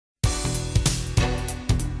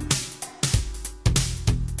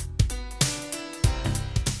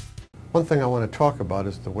One thing I want to talk about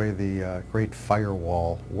is the way the Great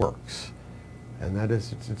Firewall works. And that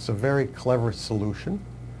is, it's a very clever solution.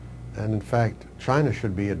 And in fact, China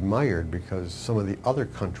should be admired because some of the other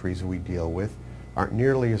countries we deal with aren't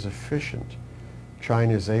nearly as efficient.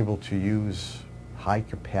 China is able to use high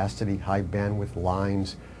capacity, high bandwidth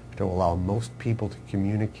lines to allow most people to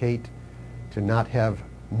communicate, to not have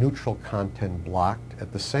neutral content blocked.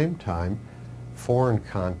 At the same time, foreign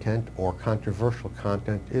content or controversial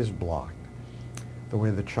content is blocked. The way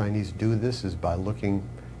the Chinese do this is by looking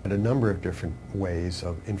at a number of different ways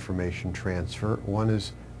of information transfer. One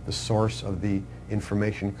is the source of the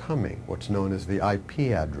information coming, what's known as the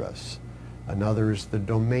IP address. Another is the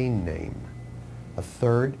domain name. A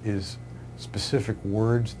third is specific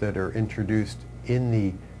words that are introduced in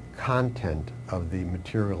the content of the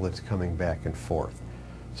material that's coming back and forth.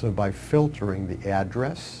 So by filtering the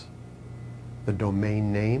address, the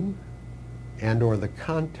domain name, and or the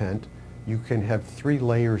content, you can have 3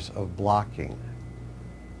 layers of blocking.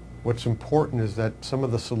 What's important is that some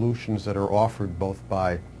of the solutions that are offered both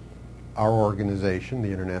by our organization,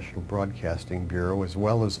 the International Broadcasting Bureau, as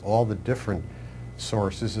well as all the different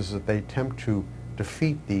sources, is that they attempt to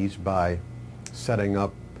defeat these by setting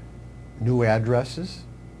up new addresses.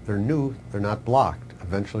 They're new, they're not blocked.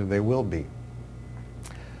 Eventually they will be.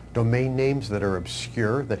 Domain names that are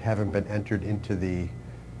obscure, that haven't been entered into the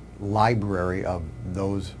library of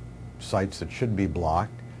those sites that should be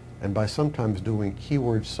blocked, and by sometimes doing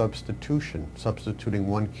keyword substitution, substituting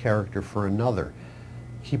one character for another,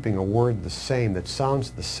 keeping a word the same that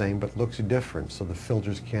sounds the same but looks different so the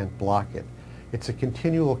filters can't block it. It's a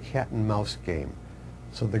continual cat and mouse game.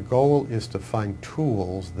 So the goal is to find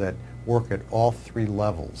tools that work at all 3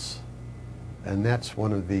 levels, and that's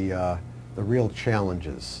one of the real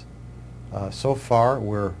challenges. So far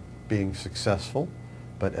we're being successful,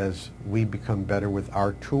 but as we become better with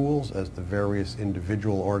our tools, as the various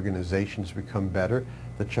individual organizations become better,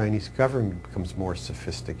 the Chinese government becomes more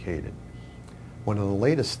sophisticated. One of the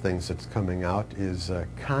latest things that's coming out is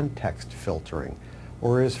context filtering,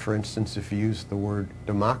 or is, for instance, if you use the word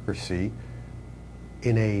democracy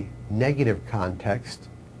in a negative context,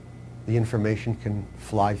 the information can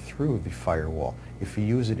fly through the firewall. If you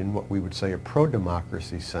use it in what we would say a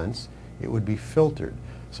pro-democracy sense, it would be filtered.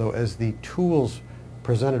 So as the tools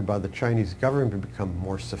presented by the Chinese government become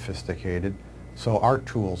more sophisticated, so our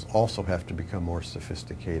tools also have to become more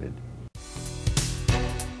sophisticated.